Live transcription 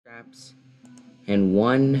scraps and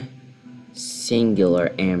one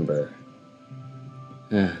singular amber.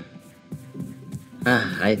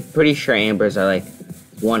 I'm pretty sure ambers are like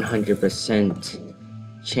 100%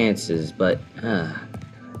 chances, but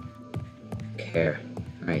care.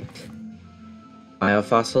 Right.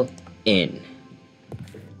 Biofossil in.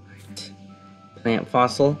 Right. Plant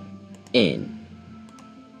fossil in.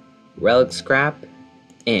 Relic scrap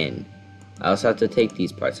in. I also have to take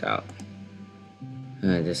these parts out.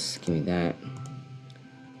 Just give me that.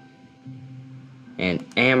 And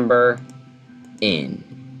amber in.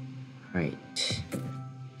 Right.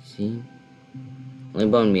 See? Only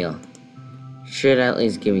bone meal. Should at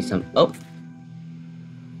least give me some. Oh!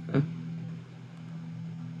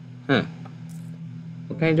 Huh.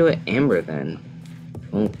 What can I do with amber then?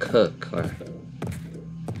 It won't cook or.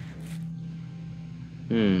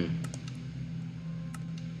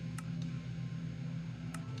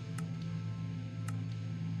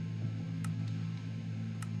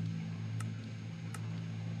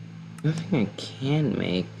 Nothing I can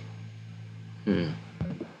make.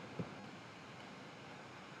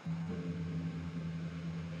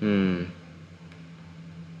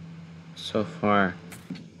 So far,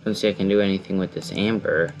 I don't see I can do anything with this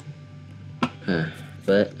amber.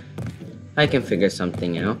 But I can figure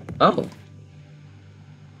something out. Oh!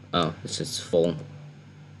 Oh, it's just full.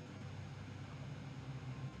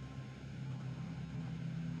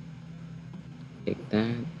 Take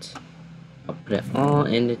that. I'll put it all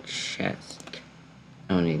in the chest.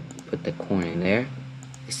 I don't need to put the corn in there.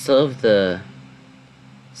 I still have the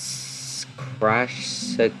I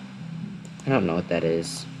don't know what that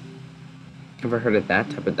is. Never heard of that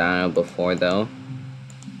type of dino before, though.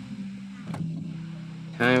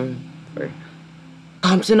 Time for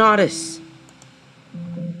Compsognathus!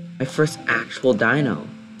 My first actual dino.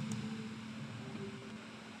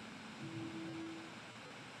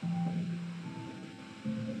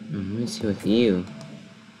 Let me see with you.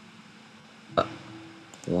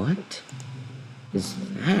 What is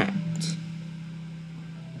that?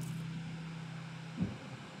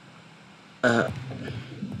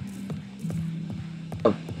 A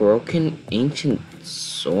broken ancient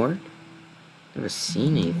sword? Never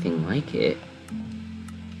seen anything like it.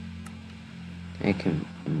 I can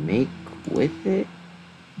make with it?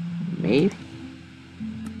 Maybe?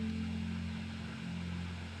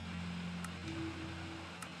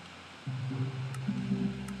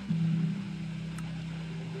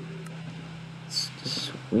 It's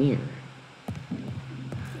just weird.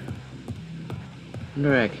 I wonder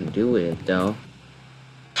what I can do with it, though.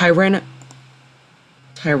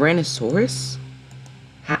 Tyrannosaurus?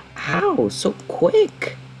 How? So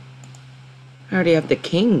quick? I already have the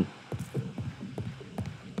king.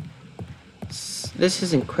 This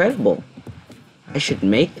is incredible. I should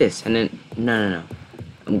make this and then... No.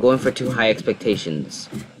 I'm going for too high expectations.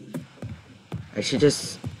 I should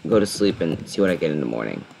just go to sleep and see what I get in the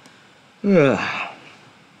morning. Alright.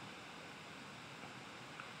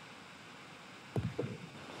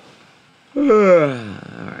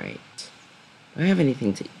 Do I have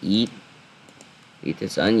anything to eat? Eat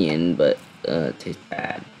this onion, but it tastes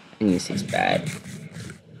bad. Onion tastes bad.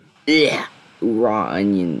 Yeah, raw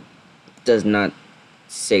onion does not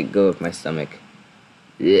sit good with my stomach.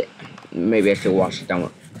 Ugh. Maybe I should wash it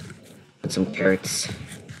down with some carrots.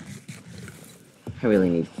 I really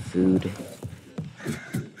need food.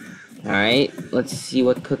 Alright, let's see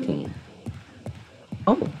what cooking.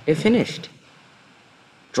 Oh, it finished.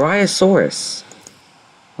 Dryosaurus.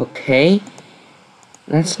 Okay.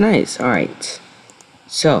 That's nice. Alright.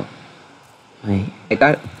 So, I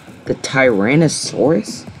got the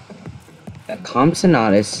Tyrannosaurus, a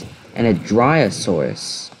Compsognathus, and a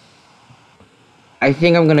Dryosaurus. I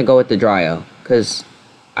think I'm gonna go with the Dryo, because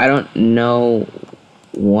I don't know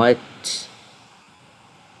what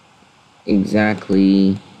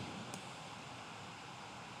exactly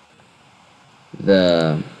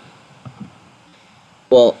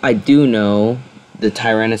well, I do know the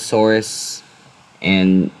Tyrannosaurus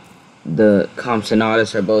and the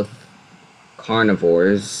Compsognathus are both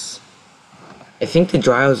carnivores. I think the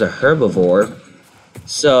Dryo's a herbivore,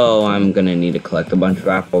 so I'm gonna need to collect a bunch of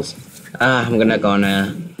apples. I'm gonna go on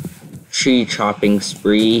a tree chopping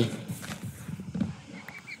spree.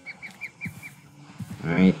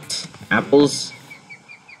 Alright, apples?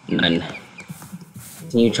 None.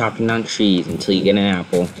 Continue chopping down trees until you get an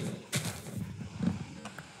apple.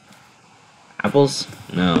 Apples?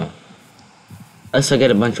 No. Unless I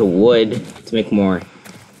get a bunch of wood to make more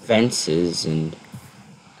fences and...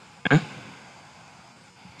 Huh?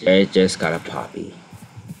 I just got a poppy.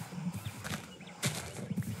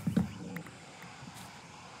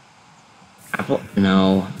 Apple?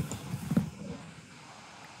 No.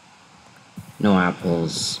 No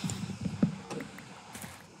apples.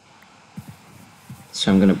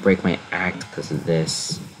 So I'm gonna break my axe because of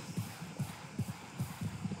this.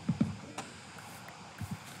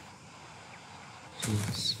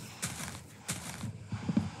 Jeez.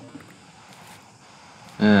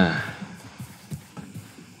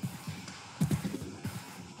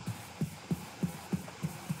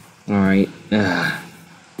 Alright.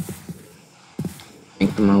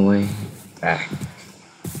 Making my way back.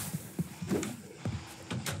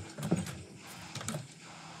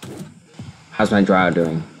 How's my drow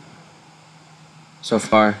doing? So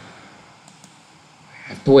far? I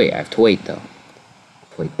have to wait though.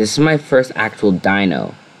 Wait, this is my first actual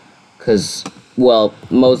dino. Cause, well,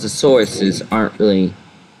 mosasauruses aren't really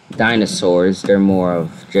dinosaurs, they're more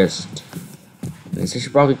of just... I guess I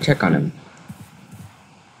should probably check on him.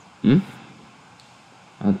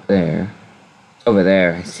 Out there. Over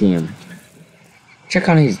there, I see him. Check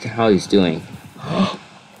on how he's doing.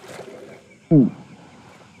 Ooh.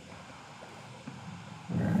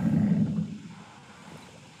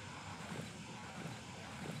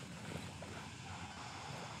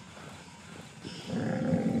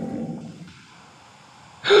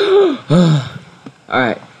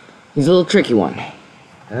 Alright, he's a little tricky one.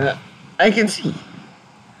 I can see.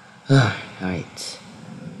 Alright.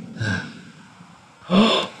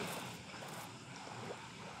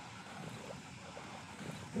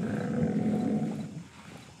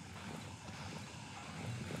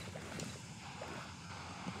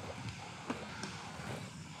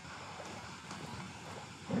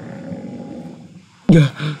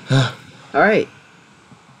 Alright.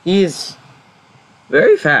 He is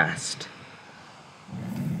very fast.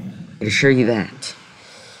 I can assure you that.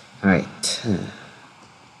 Alright.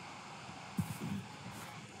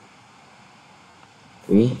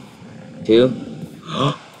 3, 2.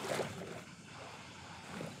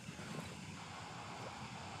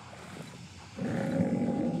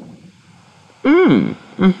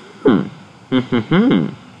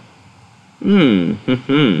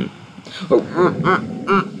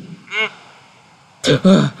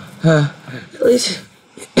 At least,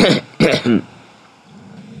 at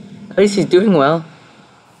least he's doing well.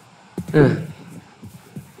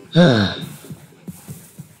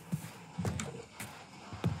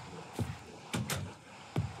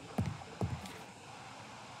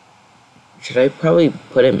 Should I probably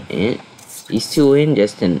put him in? These two in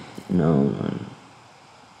just in... No.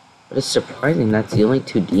 But it's surprising that's the only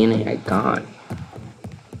 2 DNA I got.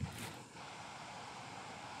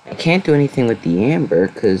 I can't do anything with the amber,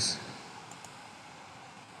 because...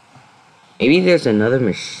 Maybe there's another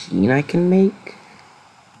machine I can make?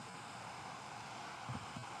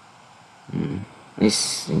 Let me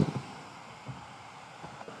see.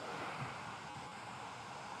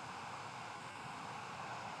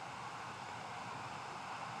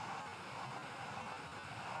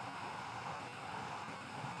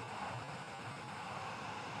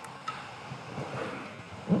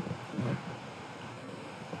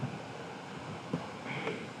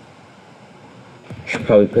 Should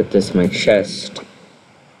probably put this in my chest.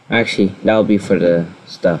 Actually, that'll be for the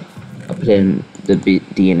stuff. I'll put in the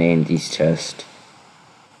DNA in these chests.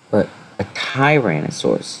 But a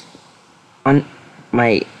Tyrannosaurus on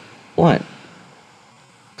my what?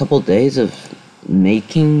 Couple days of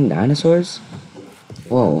making dinosaurs?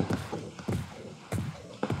 Whoa.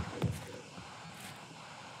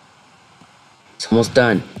 It's almost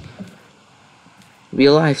done. Be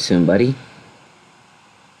alive soon, buddy.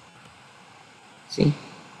 See?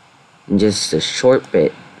 In just a short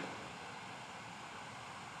bit.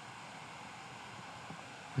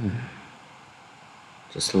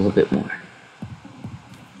 Just a little bit more.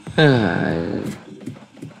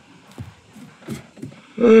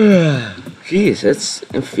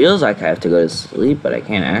 Jeez, it feels like I have to go to sleep, but I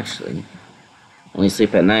can't actually. Only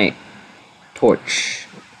sleep at night. Torch.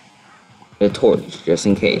 A torch, just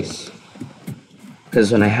in case.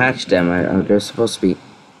 Because when I hatched them, they're supposed to be...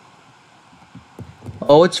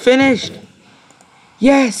 Oh, it's finished!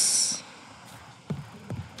 Yes!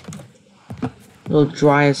 Little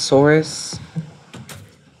Dryosaurus.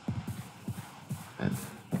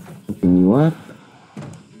 Open you up.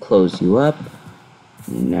 Close you up.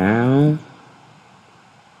 Now.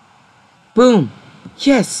 Boom!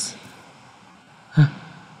 Yes!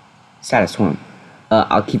 Status warm.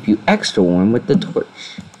 I'll keep you extra warm with the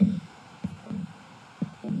torch.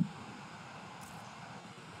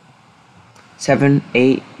 7,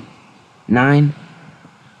 8, 9.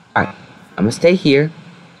 Alright, I'm gonna stay here,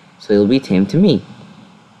 so you'll be tamed to me.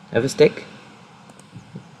 Have a stick?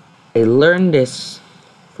 I learned this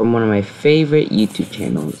from one of my favorite YouTube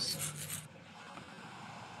channels.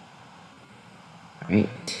 Right.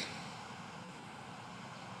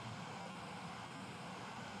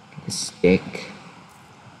 Get a stick.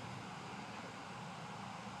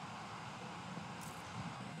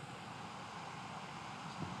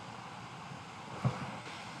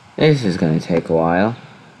 This is gonna take a while.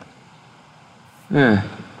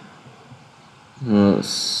 Well,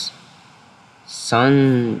 sun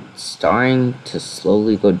starting to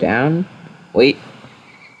slowly go down. Wait.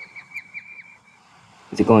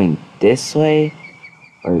 Is it going this way?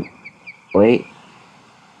 Or wait.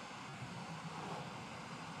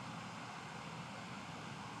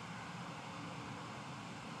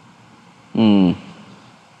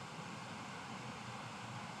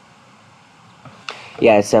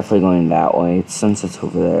 Yeah, it's definitely going that way. It's sunset's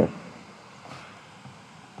over there.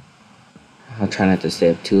 I'll try not to stay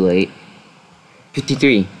up too late.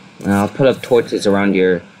 53. I'll put up torches around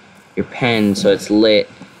your pen so it's lit.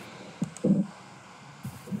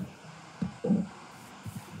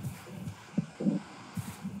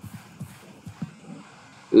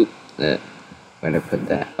 Oop, where'd I put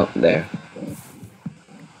that? Oh, there.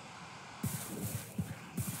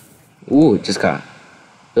 Ooh, it just got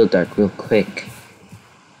real dark real quick.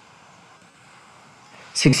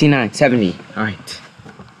 69, 70. Alright.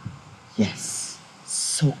 Yes.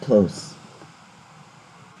 So close.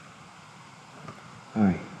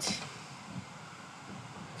 Alright.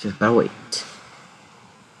 Just gotta wait.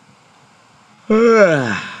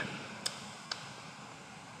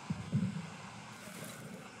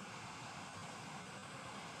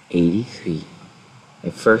 83. My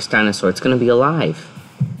first dinosaur. It's gonna be alive.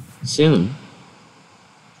 Soon.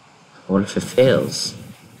 What if it fails?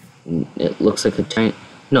 It looks like a giant...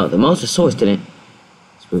 No, the Mosasaurus didn't.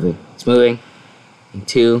 It's moving. It's moving.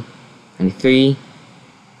 92. 93.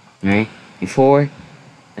 Alright. 94.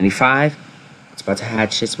 95. It's about to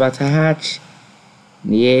hatch. It's about to hatch.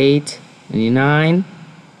 98. 99.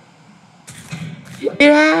 It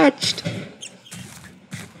hatched!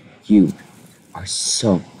 You are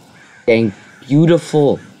so dang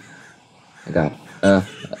beautiful. I got, let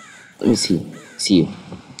me see. See you.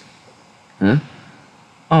 Huh?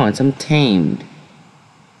 Oh, it's tamed.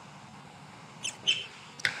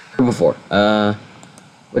 Before.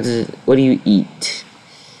 What is it? What do you eat?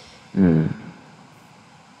 I'll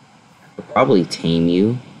probably tame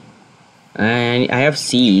you. I have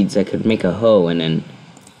seeds. I could make a hoe and then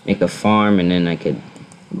make a farm and then I could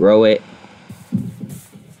grow it.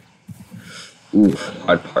 Oof,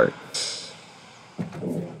 hard part.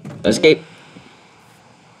 Escape.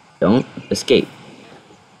 Don't escape.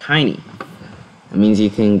 Tiny. That means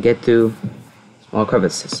you can get through small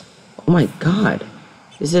crevices. Oh my god.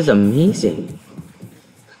 This is amazing.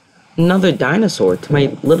 Another dinosaur to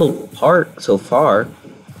my little park so far.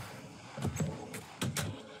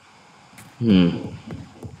 Make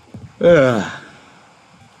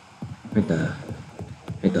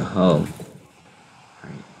a hoe.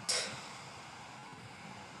 Right.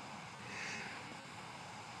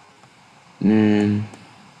 And then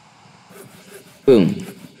boom.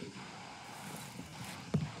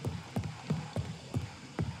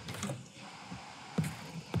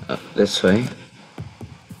 Up this way.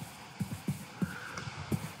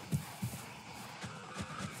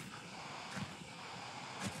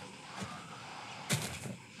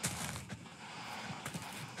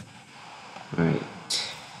 Right.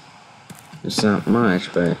 It's not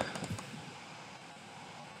much, but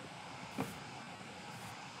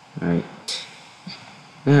alright.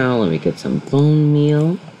 Now let me get some bone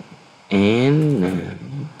meal and now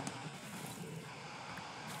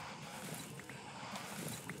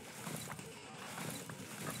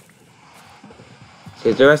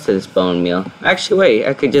here's the rest of this bone meal. Actually, wait,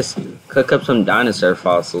 I could just cook up some dinosaur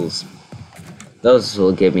fossils. Those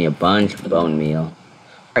will give me a bunch of bone meal.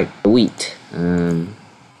 Alright, the wheat.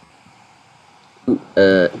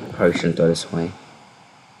 Probably shouldn't throw this away.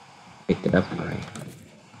 Picked it up, alright.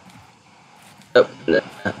 Oh,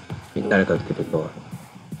 we gotta go through the door.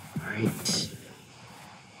 Alright.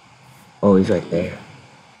 Oh, he's right there.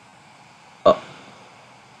 Oh.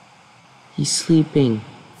 He's sleeping.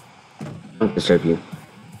 Don't disturb you.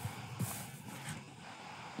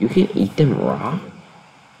 You can eat them raw?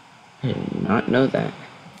 I did not know that.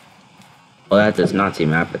 Well, that does not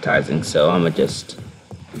seem appetizing, so I'ma just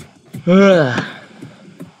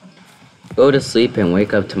go to sleep and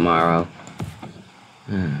wake up tomorrow.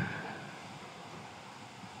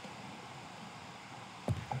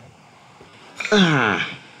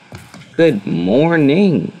 Good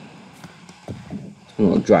morning. It's a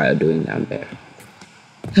little dry doing down there.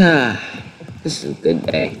 This is a good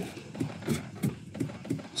day.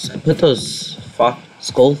 So I put those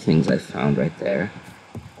skull things I found right there.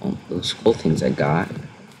 All those cool things I got.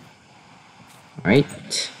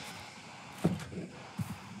 Right.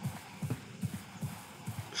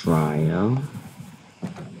 Trio.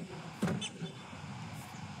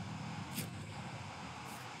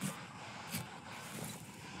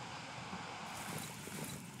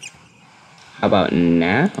 How about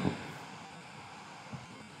now?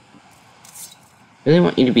 Really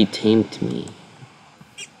want you to be tamed to me.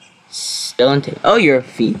 Still untamed. Oh, you're a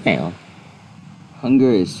female.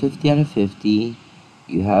 Hunger is 50 out of 50.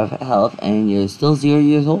 You have health and you're still 0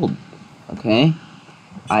 years old. Okay?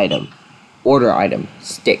 Item. Order item.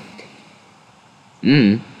 Stick.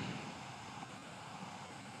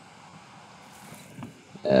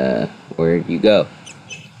 Where'd you go?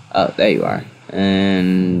 Oh, there you are.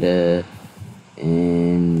 And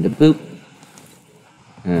boop.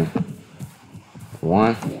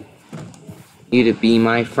 Want you to be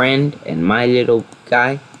my friend and my little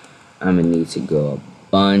guy? I'm gonna need to grow a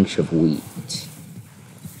bunch of wheat.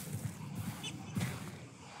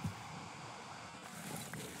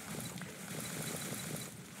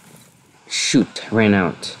 Shoot, I ran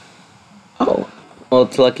out. Oh, well,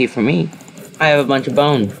 it's lucky for me. I have a bunch of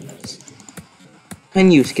bones. I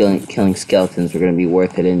knew killing skeletons were gonna be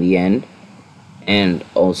worth it in the end. And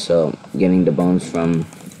also getting the bones from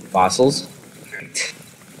fossils. Great.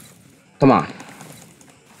 Come on.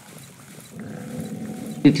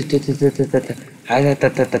 Alright.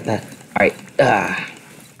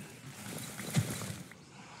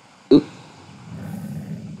 Oop.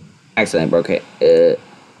 Accidentally broke it.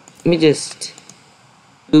 Let me just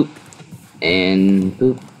boop and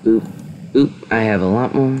boop, boop, boop. I have a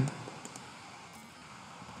lot more.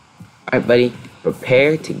 Alright, buddy.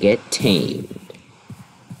 Prepare to get tamed.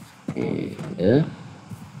 And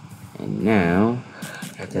now.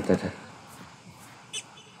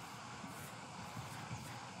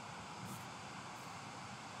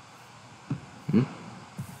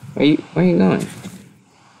 Where are you going?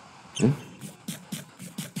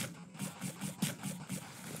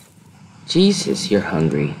 Jesus, you're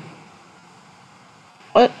hungry.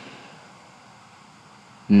 What?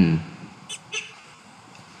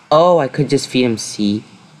 Oh, I could just feed him seed.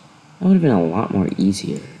 That would have been a lot more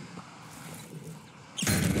easier.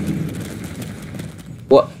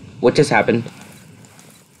 What? What just happened?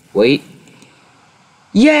 Wait.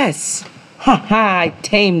 Yes! Haha, I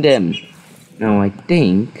tamed him. Now I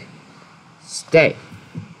think. Stay.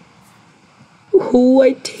 Ooh,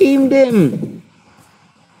 I tamed him.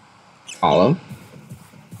 Follow.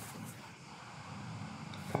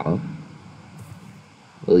 Follow.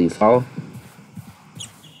 Will you follow?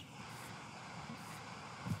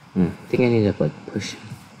 I think I need to like push,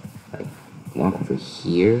 like walk over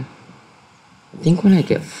here. I think when I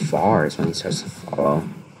get far is when he starts to follow.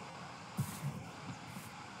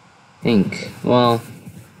 Well,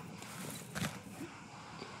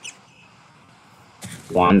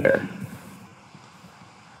 wander.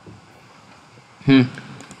 I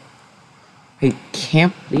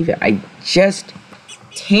can't believe it. I just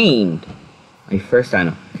tamed my first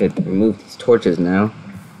dino. I could remove these torches now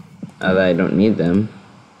that I don't need them.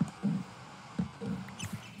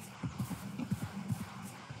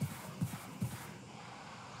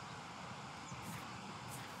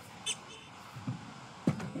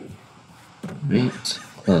 Right.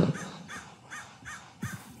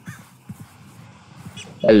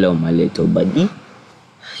 Hello, my little buddy.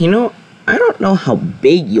 You know, I don't know how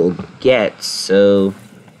big you'll get, so...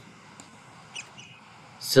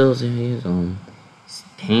 Still 0 years old. It's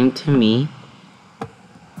tame to me.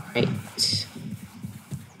 Right.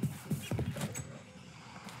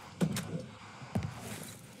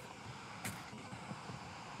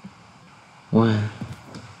 What?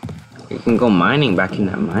 You can go mining back in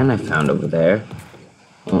that mine I found over there.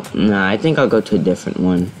 Well, nah, I think I'll go to a different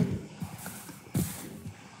one.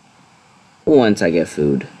 Once I get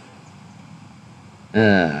food.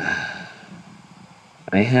 I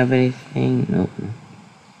have anything? Nope.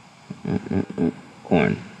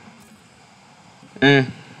 Corn.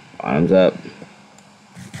 Bottoms up.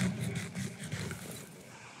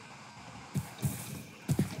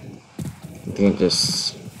 I think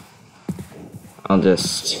I'll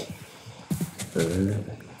just...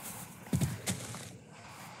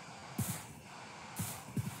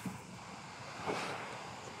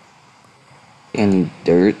 Any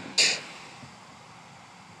dirt?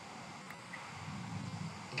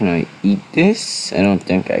 Can I eat this? I don't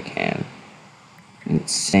think I can. And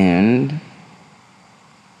sand.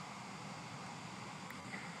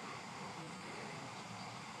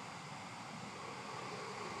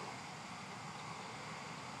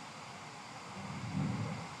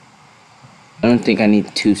 I don't think I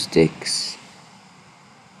need 2 sticks.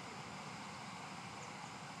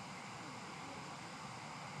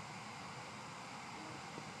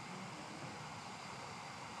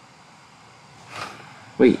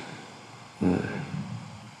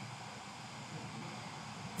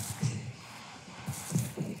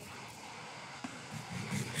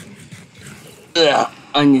 Ugh,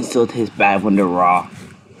 onions still taste bad when they're raw.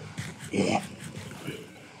 Yeah.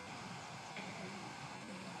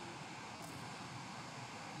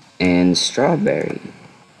 And strawberry.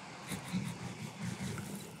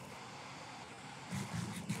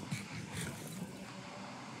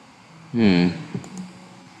 Hmm.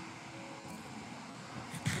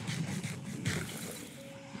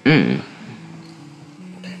 Hmm.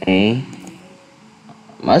 Okay.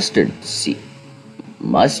 Mustard seed.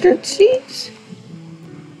 Mustard seeds?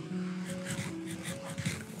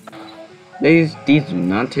 These do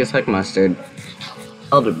not taste like mustard.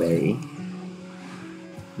 Elderberry.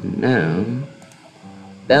 No.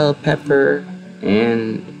 Bell pepper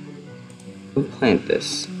and who plant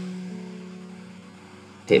this?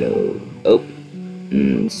 Potato. Oh.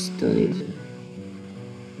 Still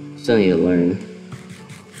need to learn.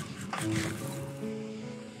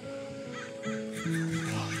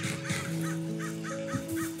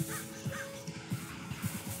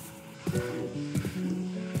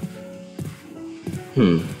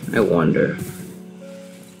 I wonder.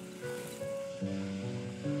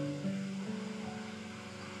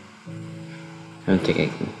 I don't think I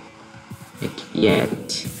can make it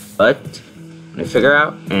yet. But when I figure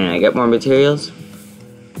out and I get more materials,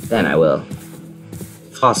 then I will.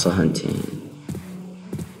 Fossil hunting.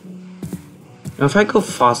 Now if I go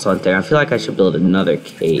fossil hunting, I feel like I should build another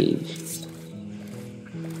cage.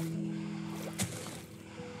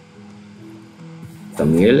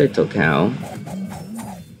 Come here, little cow.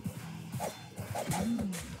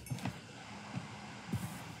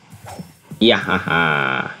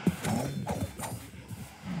 Yahaha.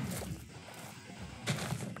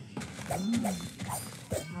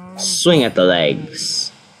 Swing at the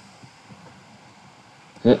legs.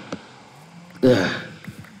 Ugh.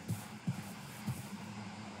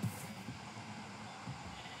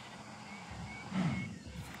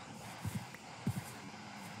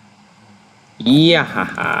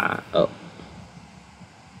 Yahaha. Oh.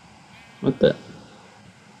 What the?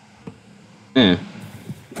 Oh.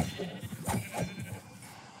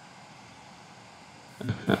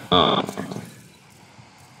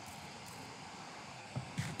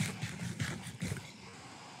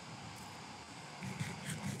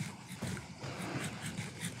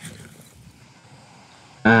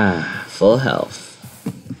 Full health.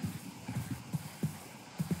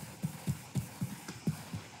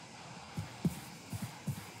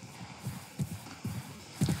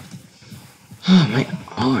 Oh, my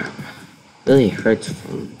arm really hurts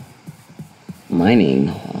from mining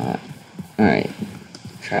a lot. Alright,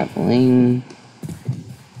 traveling.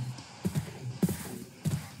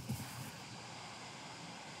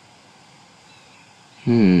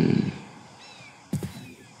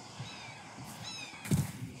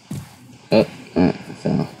 Oh, I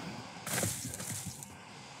fell.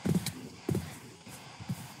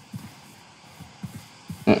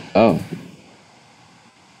 Oh.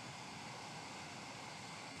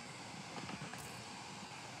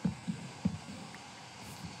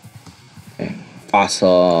 Okay.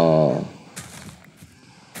 Fossil.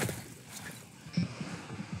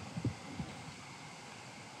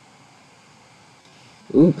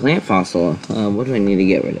 Ooh, plant fossil. What do I need to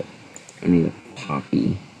get rid of? I need a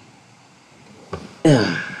poppy.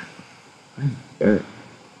 Ugh. Dirt.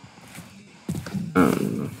 I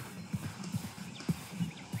don't know.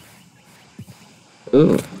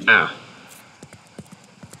 Ooh, ow.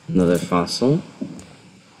 Another fossil.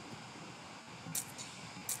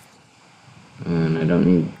 And I don't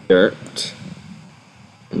need dirt.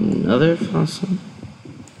 Another fossil.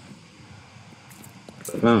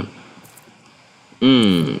 Found.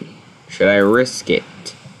 Should I risk it?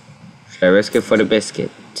 Should I risk it for the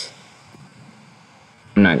biscuit?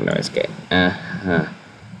 I'm not gonna risk it.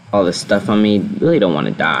 All this stuff on me, really don't want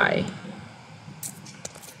to die.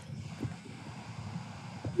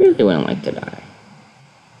 Really wouldn't like to die.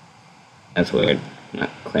 That's weird. Not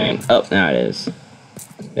clearing. Oh, now it is.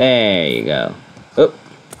 There you go. Oh.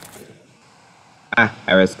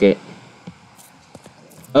 I risk it.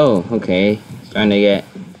 Oh, okay. It's starting to get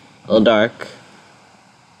a little dark.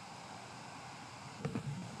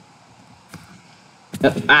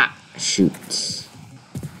 Oh, shoot.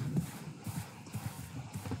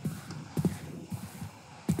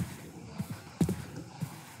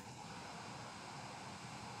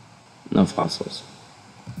 No fossils.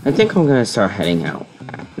 I think I'm gonna start heading out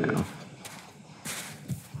back now.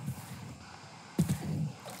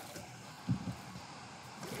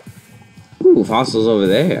 Ooh, fossils over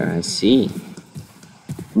there, I see.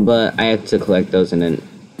 But I have to collect those in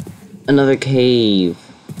another cave.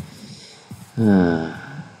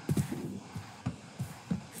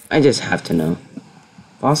 I just have to know.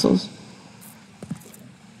 Fossils?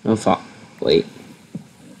 No fall. Wait.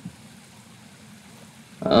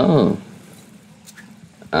 Oh.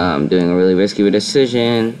 I'm doing a really risky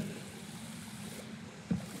decision.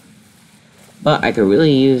 But I could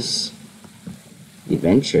really use the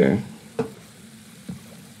adventure.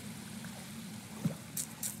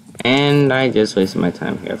 And I just wasted my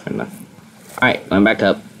time here for nothing. Alright, going back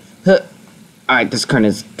up. Huh. Alright, this current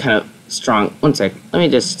is kind of strong. One sec. Let me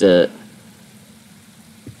just, eh,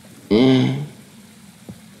 eh.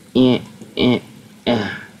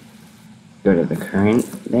 Go to the current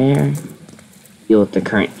there. Deal with the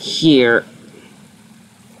current here.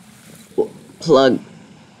 Plug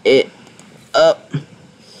it up.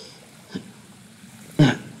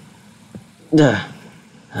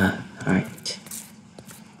 Alright.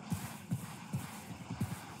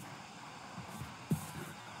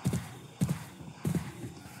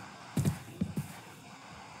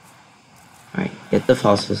 Alright, get the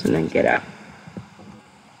fossils and then get out.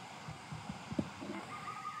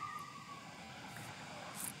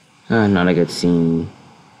 Not a good scene.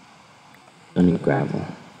 Don't need gravel.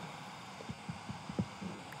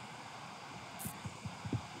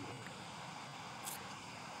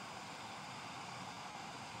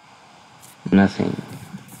 Nothing.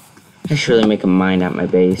 I should really make a mine at my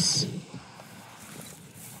base.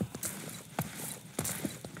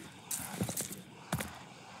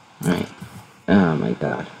 Alright. Oh my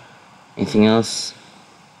god. Anything else?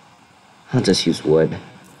 I'll just use wood.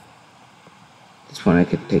 This one I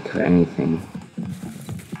could take for anything.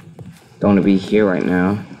 Don't want to be here right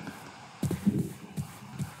now.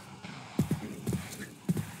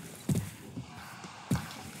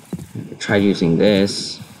 Try using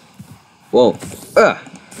this. Whoa.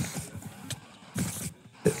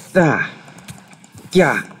 Da.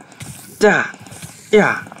 Yeah. Da.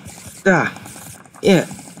 Yeah. Da. Yeah.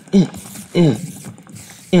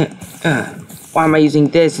 Why am I using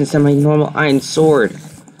this instead of my normal iron sword?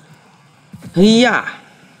 Yeah.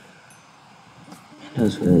 That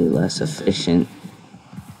was really less efficient.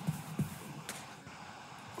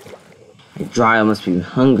 I must be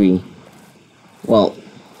hungry. Well,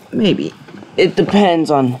 maybe. It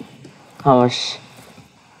depends on how much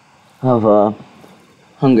of a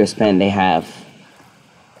hunger span they have.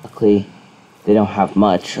 Luckily, they don't have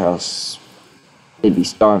much, or else they'd be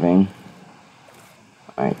starving.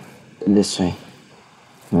 Alright, this way.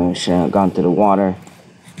 I should have gone through the water.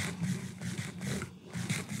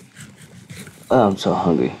 Oh, I'm so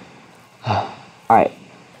hungry. Alright,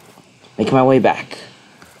 making my way back.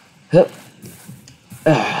 Hup.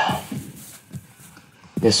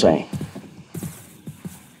 This way.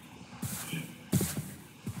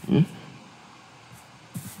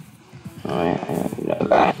 Alright, I know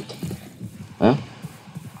that. Huh?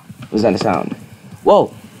 Was that a sound?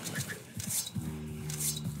 Whoa!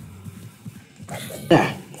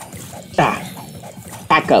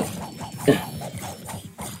 Back up.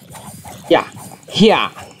 Yeah.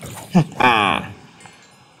 Yeah.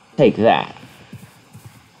 Take that.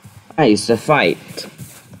 I used to fight.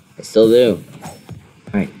 I still do.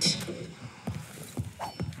 Right.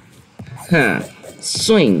 Huh.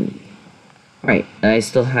 Swing. Right. I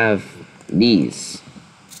still have these.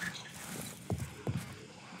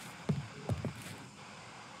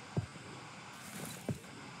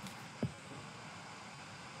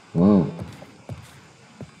 Whoa.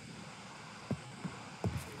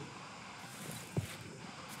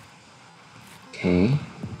 Okay.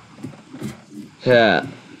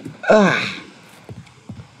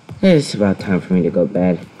 It's about time for me to go to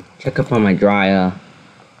bed. Check up on my dryer.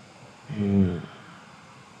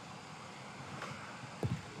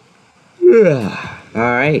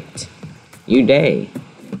 Alright. New day.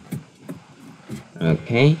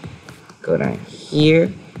 Okay. Go down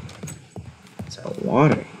here. Start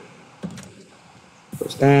watering.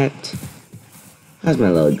 What's that? How's my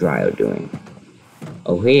little dryer doing?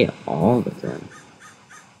 Oh, here, all the time.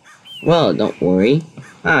 Well, don't worry.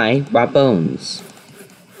 I brought bones.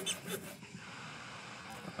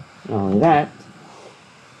 Not only that,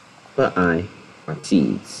 but I brought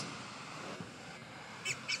seeds.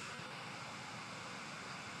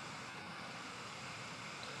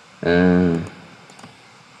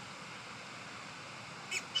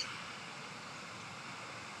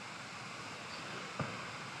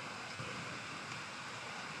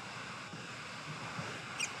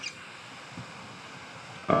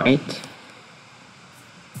 Alright.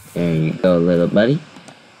 There you go, little buddy.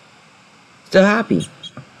 Still happy.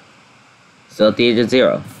 Still at the age of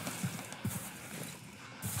 0.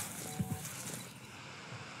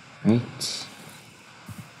 Right.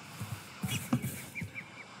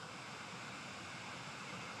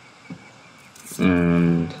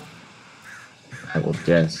 And I will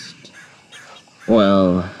Just,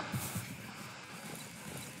 well,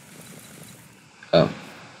 oh,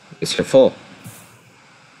 I guess you're full.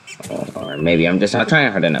 Or maybe I'm just not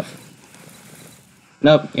trying hard enough.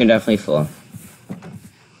 Nope, you're definitely full.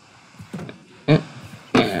 Yeah,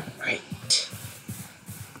 right.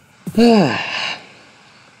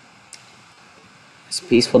 It's a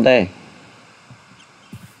peaceful day.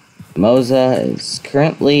 Moza is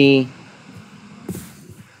currently...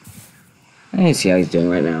 I didn't see how he's doing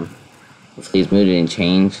right now. Hopefully his mood didn't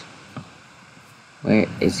change. Where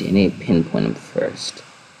is he? I need to pinpoint him first.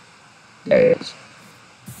 There it is.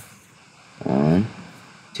 1,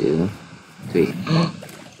 2, 3.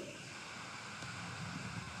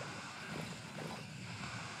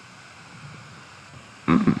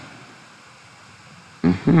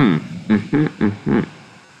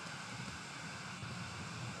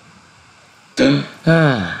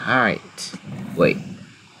 Alright. Wait.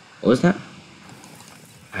 What was that?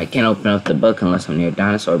 I can't open up the book unless I'm near a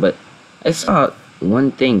dinosaur, but I saw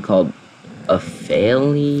one thing called a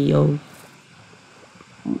falio.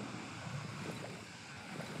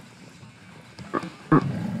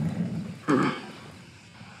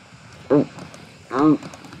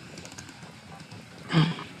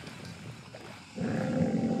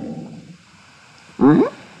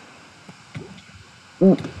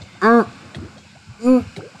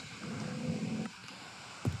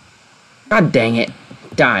 God dang it.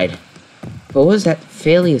 Died. What was that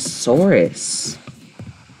Phaliosaurus?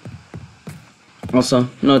 Also,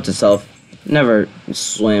 note to self, never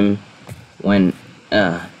swim when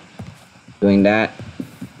doing that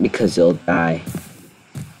because you'll die.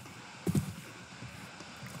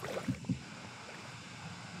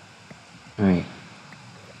 Alright.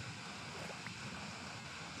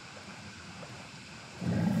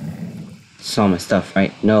 Saw my stuff,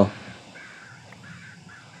 right? No.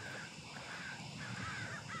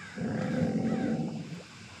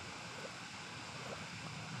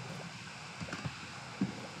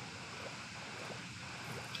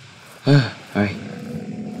 Alright.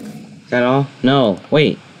 Is that all? No,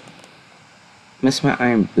 wait. Miss my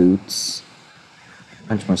iron boots.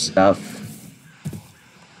 Bunch more stuff.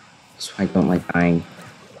 That's why I don't like dying.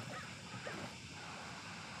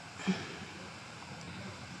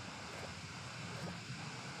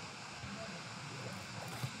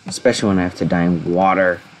 Especially when I have to die in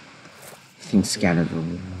water. Things scattered.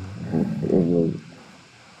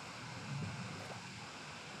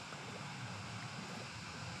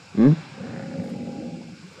 Hmm?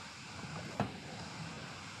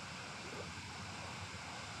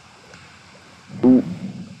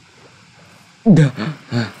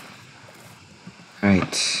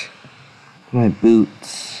 Alright. My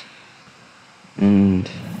boots. And...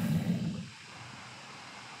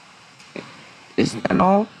 is that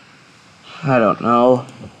all? I don't know.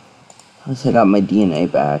 Unless I got my DNA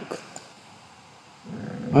back.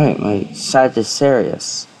 Alright, my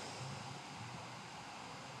Sagittarius.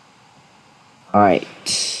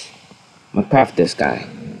 Alright. I'm gonna craft this guy.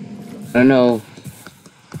 I don't know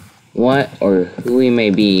what or who he may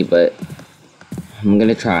be, but I'm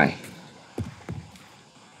gonna try.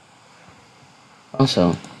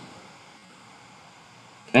 Also,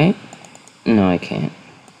 can I? No, I can't.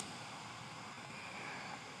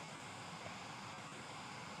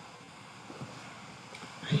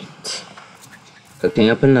 Right. Cooking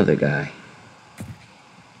up another guy.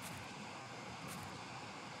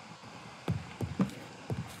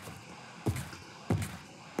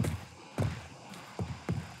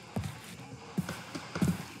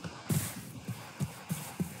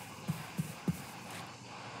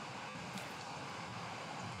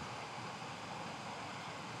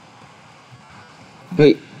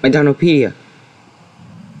 Wait, my Dinopedia.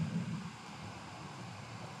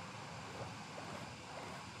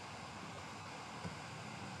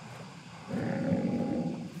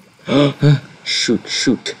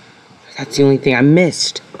 Shoot. That's the only thing I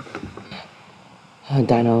missed.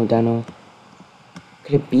 Dino.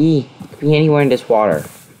 Could it be? Could be anywhere in this water.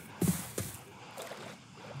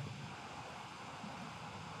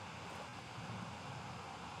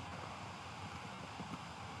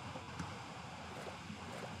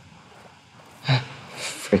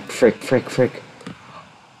 Frick.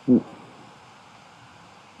 Ooh.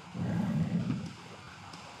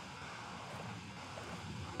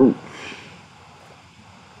 Ooh.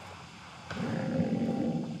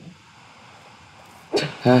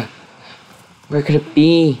 Where could it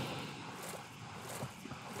be?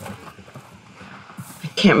 I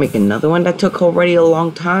can't make another one. That took already a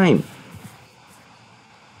long time.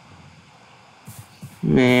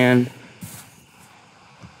 Man.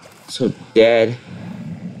 So dead.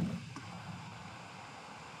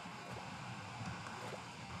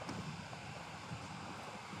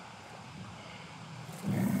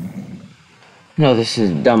 No, this is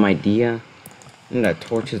a dumb idea. And that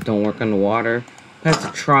torches don't work underwater. I have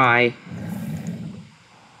to try.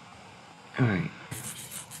 Alright.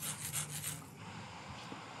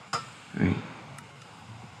 Alright.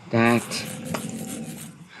 That.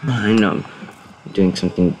 I know I'm doing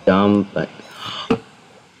something dumb, but.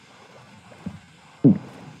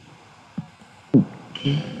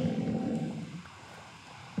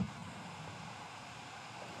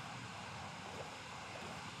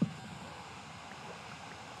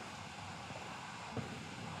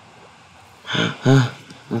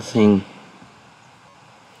 Nothing.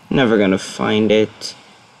 Never gonna find it.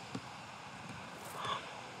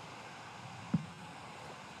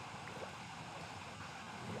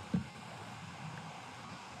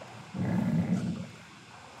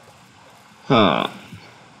 Huh.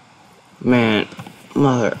 Man,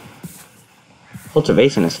 mother.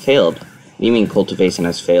 Cultivation has failed. What do you mean cultivation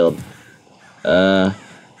has failed?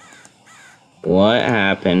 What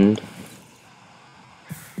happened?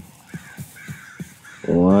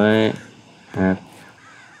 What happened?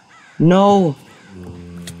 No!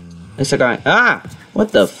 It's a guy. Ah!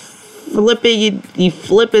 What the flippy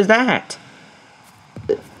flip is that?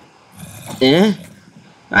 Eh?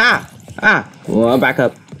 Ah! Ah! Well, back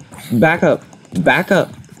up. Back up. Back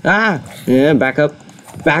up. Ah! Yeah, back up.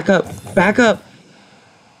 Back up. Back up.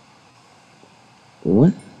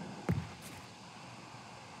 What?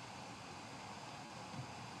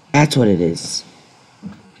 That's what it is.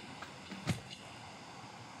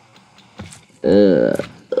 Ugh.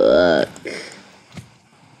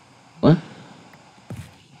 What?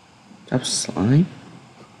 Drop slime?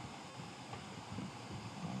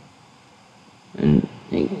 And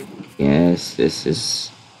I guess this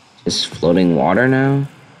is just floating water now?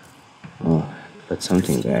 Oh, put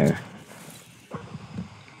something there.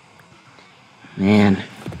 Man,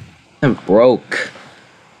 I'm broke.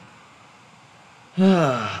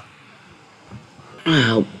 And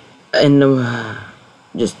I'm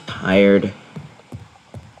just tired.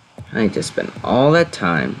 I just spent all that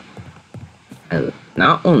time. And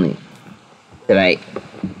not only did I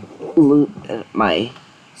loot my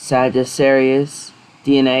Sagittarius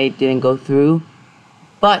DNA didn't go through,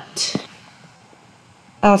 but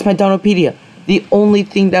I lost my Dinopedia. The only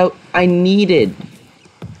thing that I needed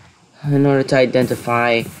in order to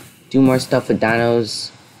identify, do more stuff with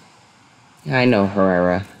dinos. Yeah, I know,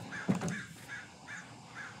 Herrera.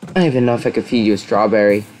 I don't even know if I could feed you a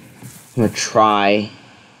strawberry. I'm gonna try.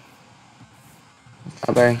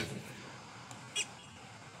 Strawberry?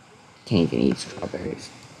 Can't even eat strawberries.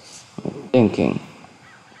 I'm thinking.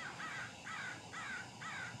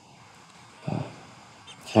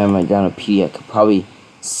 If I have my Dinopedia, I could probably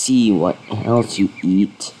see what else you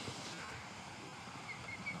eat.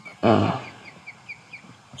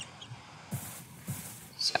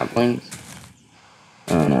 Saplings?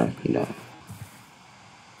 Oh no, you don't.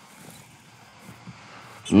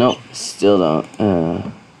 Nope, still don't.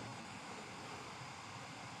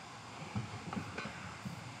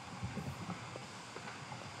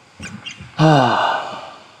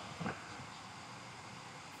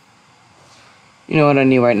 You know what I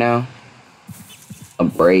need right now? A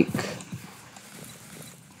break.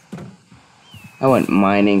 I went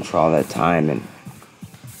mining for all that time, and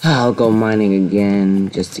I'll go mining again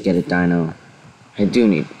just to get a dino. I do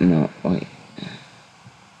need... No, wait.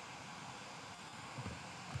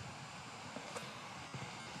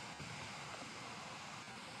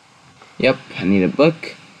 Yep, I need a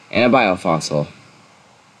book and a biofossil.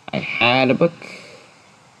 I had a book.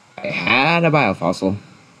 I had a biofossil.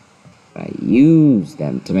 I used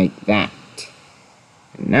them to make that.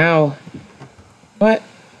 And now... What?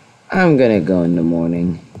 I'm gonna go in the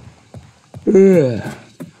morning. Ugh.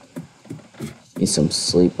 Need some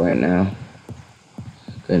sleep right now.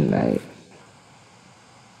 Good night.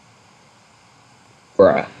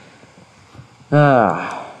 Bruh.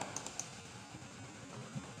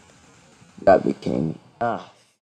 That became...